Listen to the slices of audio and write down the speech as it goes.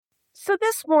So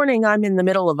this morning, I'm in the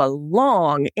middle of a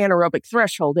long anaerobic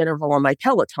threshold interval on my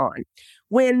Peloton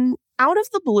when, out of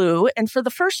the blue, and for the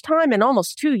first time in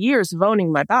almost 2 years of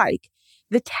owning my bike,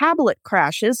 the tablet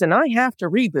crashes and I have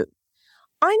to reboot.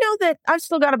 I know that I've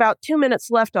still got about 2 minutes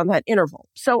left on that interval,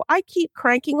 so I keep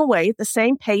cranking away at the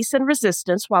same pace and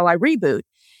resistance while I reboot.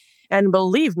 And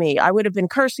believe me, I would have been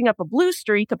cursing up a blue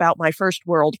streak about my first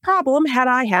world problem had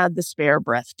I had the spare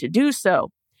breath to do so.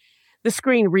 The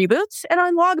screen reboots, and I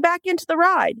log back into the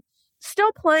ride,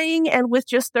 still playing and with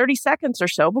just 30 seconds or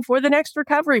so before the next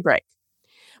recovery break.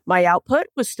 My output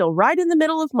was still right in the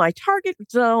middle of my target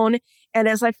zone, and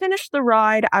as I finished the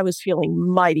ride, I was feeling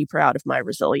mighty proud of my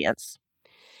resilience.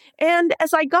 And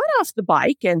as I got off the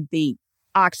bike and the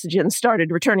oxygen started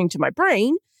returning to my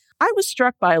brain, I was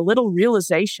struck by a little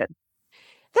realization.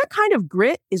 That kind of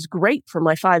grit is great for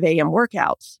my 5 a.m.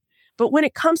 workouts, but when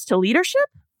it comes to leadership,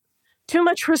 too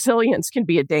much resilience can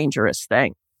be a dangerous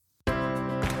thing.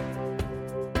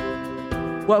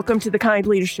 Welcome to the Kind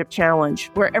Leadership Challenge,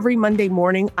 where every Monday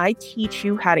morning I teach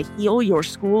you how to heal your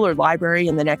school or library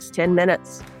in the next 10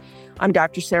 minutes. I'm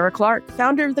Dr. Sarah Clark,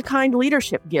 founder of the Kind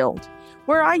Leadership Guild,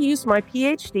 where I use my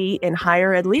PhD in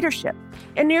higher ed leadership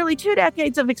and nearly 2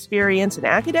 decades of experience in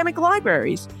academic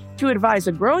libraries to advise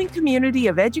a growing community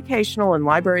of educational and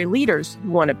library leaders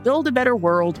who want to build a better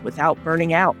world without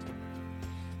burning out.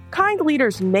 Kind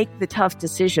leaders make the tough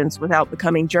decisions without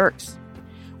becoming jerks.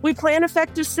 We plan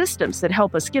effective systems that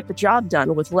help us get the job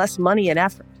done with less money and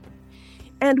effort.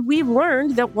 And we've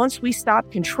learned that once we stop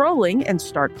controlling and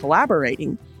start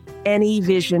collaborating, any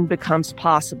vision becomes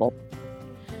possible.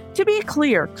 To be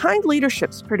clear, kind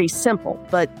leadership's pretty simple,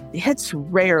 but it's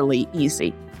rarely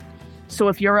easy. So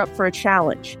if you're up for a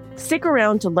challenge, stick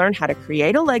around to learn how to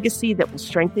create a legacy that will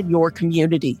strengthen your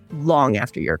community long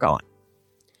after you're gone.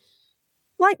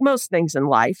 Like most things in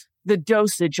life, the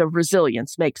dosage of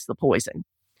resilience makes the poison.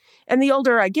 And the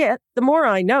older I get, the more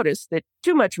I notice that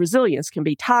too much resilience can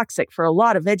be toxic for a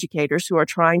lot of educators who are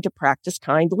trying to practice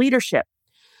kind leadership.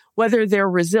 Whether their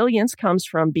resilience comes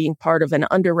from being part of an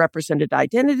underrepresented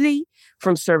identity,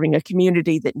 from serving a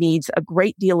community that needs a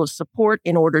great deal of support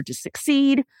in order to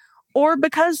succeed, or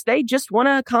because they just want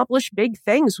to accomplish big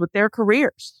things with their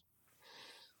careers.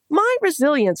 My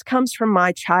resilience comes from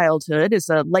my childhood as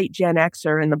a late Gen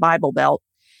Xer in the Bible Belt,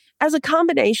 as a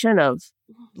combination of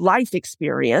life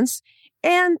experience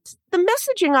and the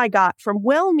messaging I got from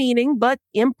well-meaning but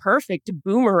imperfect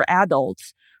boomer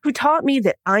adults who taught me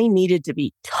that I needed to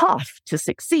be tough to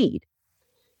succeed.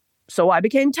 So I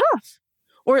became tough,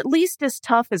 or at least as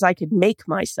tough as I could make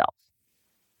myself.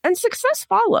 And success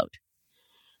followed.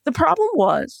 The problem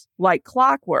was, like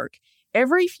clockwork,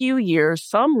 every few years,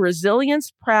 some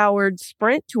resilience-powered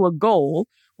sprint to a goal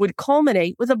would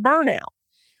culminate with a burnout,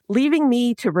 leaving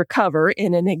me to recover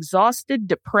in an exhausted,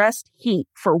 depressed heap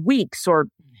for weeks or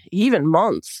even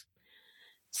months.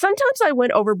 Sometimes I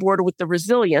went overboard with the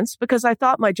resilience because I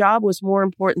thought my job was more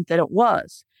important than it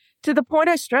was, to the point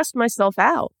I stressed myself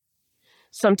out.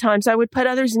 Sometimes I would put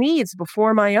others' needs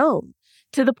before my own,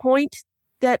 to the point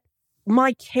that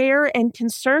my care and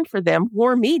concern for them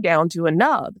wore me down to a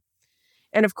nub.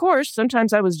 And of course,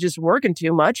 sometimes I was just working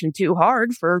too much and too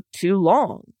hard for too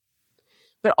long.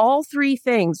 But all three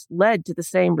things led to the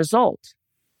same result.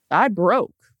 I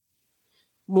broke.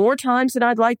 More times than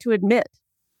I'd like to admit.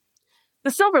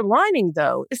 The silver lining,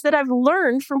 though, is that I've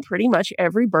learned from pretty much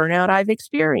every burnout I've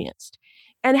experienced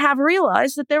and have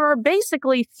realized that there are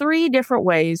basically 3 different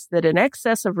ways that an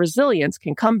excess of resilience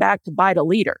can come back to bite a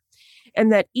leader,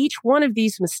 and that each one of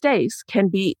these mistakes can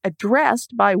be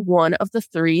addressed by one of the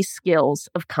 3 skills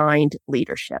of kind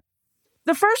leadership.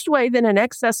 The first way that an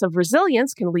excess of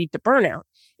resilience can lead to burnout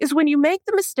is when you make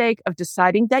the mistake of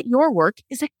deciding that your work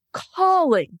is a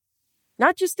calling,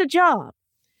 not just a job.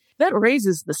 That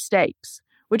raises the stakes,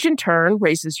 which in turn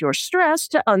raises your stress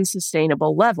to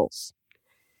unsustainable levels.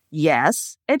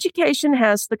 Yes, education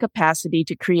has the capacity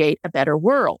to create a better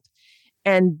world,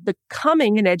 and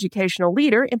becoming an educational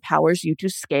leader empowers you to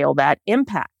scale that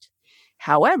impact.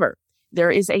 However, there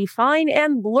is a fine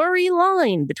and blurry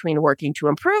line between working to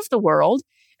improve the world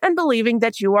and believing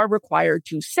that you are required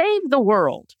to save the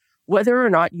world, whether or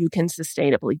not you can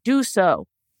sustainably do so.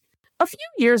 A few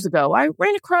years ago, I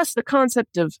ran across the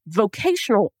concept of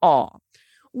vocational awe,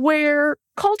 where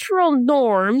cultural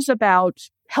norms about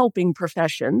helping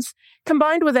professions,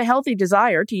 combined with a healthy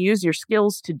desire to use your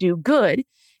skills to do good,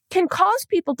 can cause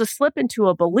people to slip into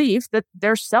a belief that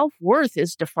their self-worth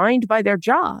is defined by their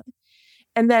job,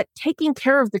 and that taking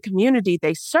care of the community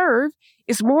they serve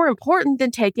is more important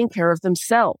than taking care of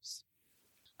themselves.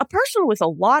 A person with a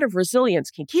lot of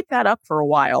resilience can keep that up for a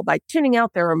while by tuning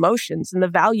out their emotions and the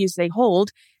values they hold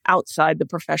outside the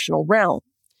professional realm.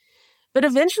 But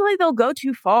eventually they'll go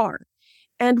too far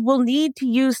and will need to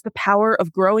use the power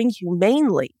of growing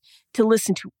humanely to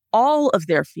listen to all of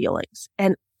their feelings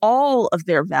and all of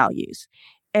their values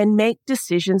and make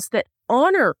decisions that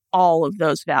honor all of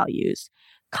those values,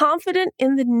 confident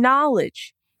in the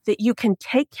knowledge that you can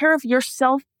take care of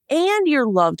yourself and your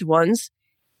loved ones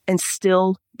and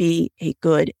still be a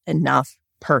good enough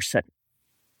person.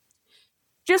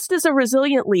 Just as a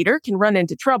resilient leader can run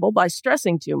into trouble by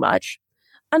stressing too much,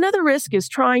 another risk is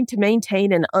trying to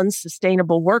maintain an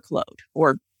unsustainable workload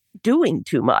or doing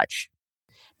too much.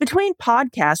 Between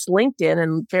podcasts, LinkedIn,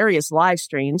 and various live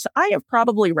streams, I have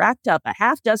probably racked up a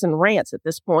half dozen rants at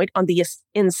this point on the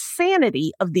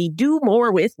insanity of the do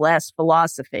more with less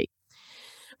philosophy.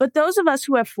 But those of us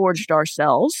who have forged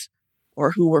ourselves,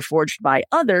 or who were forged by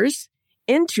others,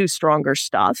 into stronger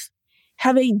stuff,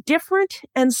 have a different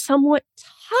and somewhat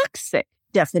toxic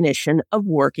definition of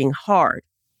working hard.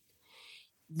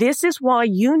 This is why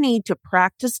you need to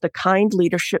practice the kind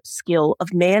leadership skill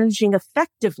of managing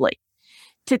effectively,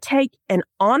 to take an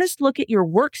honest look at your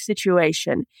work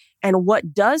situation and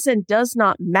what does and does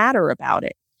not matter about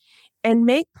it, and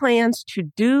make plans to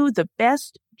do the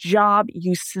best job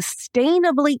you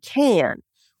sustainably can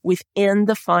within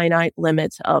the finite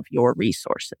limits of your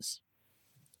resources.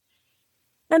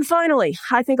 And finally,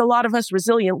 I think a lot of us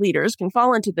resilient leaders can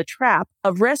fall into the trap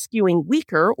of rescuing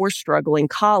weaker or struggling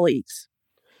colleagues.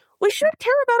 We should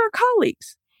care about our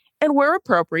colleagues, and where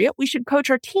appropriate, we should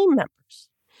coach our team members.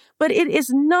 But it is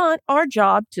not our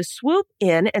job to swoop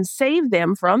in and save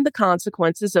them from the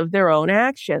consequences of their own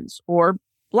actions or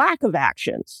lack of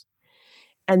actions.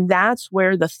 And that's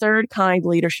where the third kind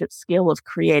leadership skill of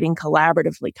creating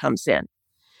collaboratively comes in.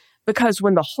 Because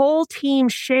when the whole team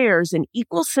shares an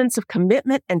equal sense of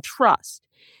commitment and trust,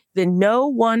 then no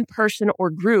one person or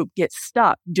group gets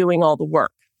stuck doing all the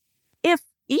work. If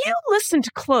you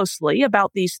listened closely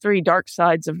about these three dark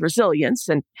sides of resilience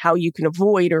and how you can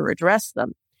avoid or address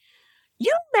them,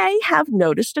 you may have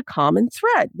noticed a common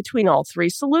thread between all three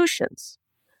solutions.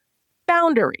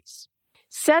 Boundaries.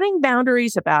 Setting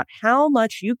boundaries about how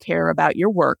much you care about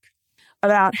your work,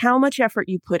 about how much effort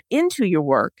you put into your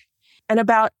work, and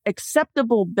about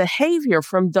acceptable behavior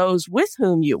from those with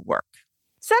whom you work.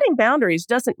 Setting boundaries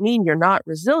doesn't mean you're not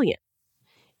resilient.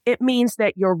 It means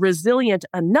that you're resilient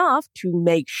enough to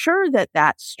make sure that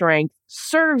that strength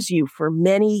serves you for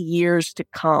many years to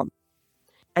come.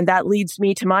 And that leads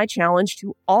me to my challenge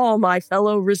to all my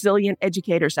fellow resilient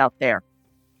educators out there.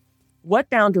 What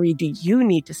boundary do you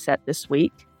need to set this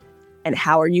week, and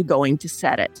how are you going to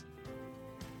set it?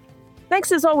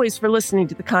 Thanks as always for listening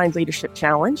to the Kind Leadership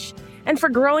Challenge and for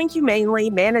growing humanely,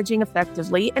 managing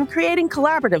effectively, and creating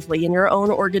collaboratively in your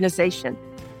own organization.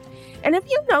 And if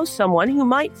you know someone who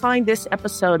might find this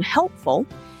episode helpful,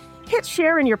 hit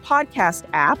share in your podcast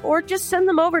app or just send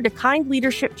them over to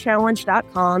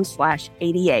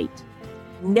kindleadershipchallenge.com/88.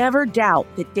 Never doubt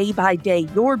that day by day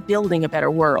you're building a better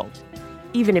world,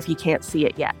 even if you can't see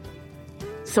it yet.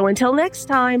 So until next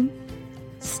time,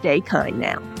 stay kind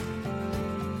now.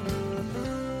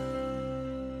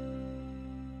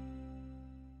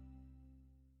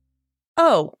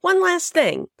 Oh, one last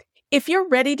thing. If you're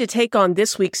ready to take on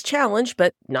this week's challenge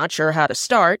but not sure how to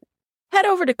start, head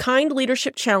over to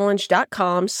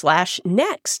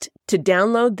kindleadershipchallenge.com/next to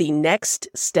download the Next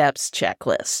Steps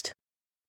checklist.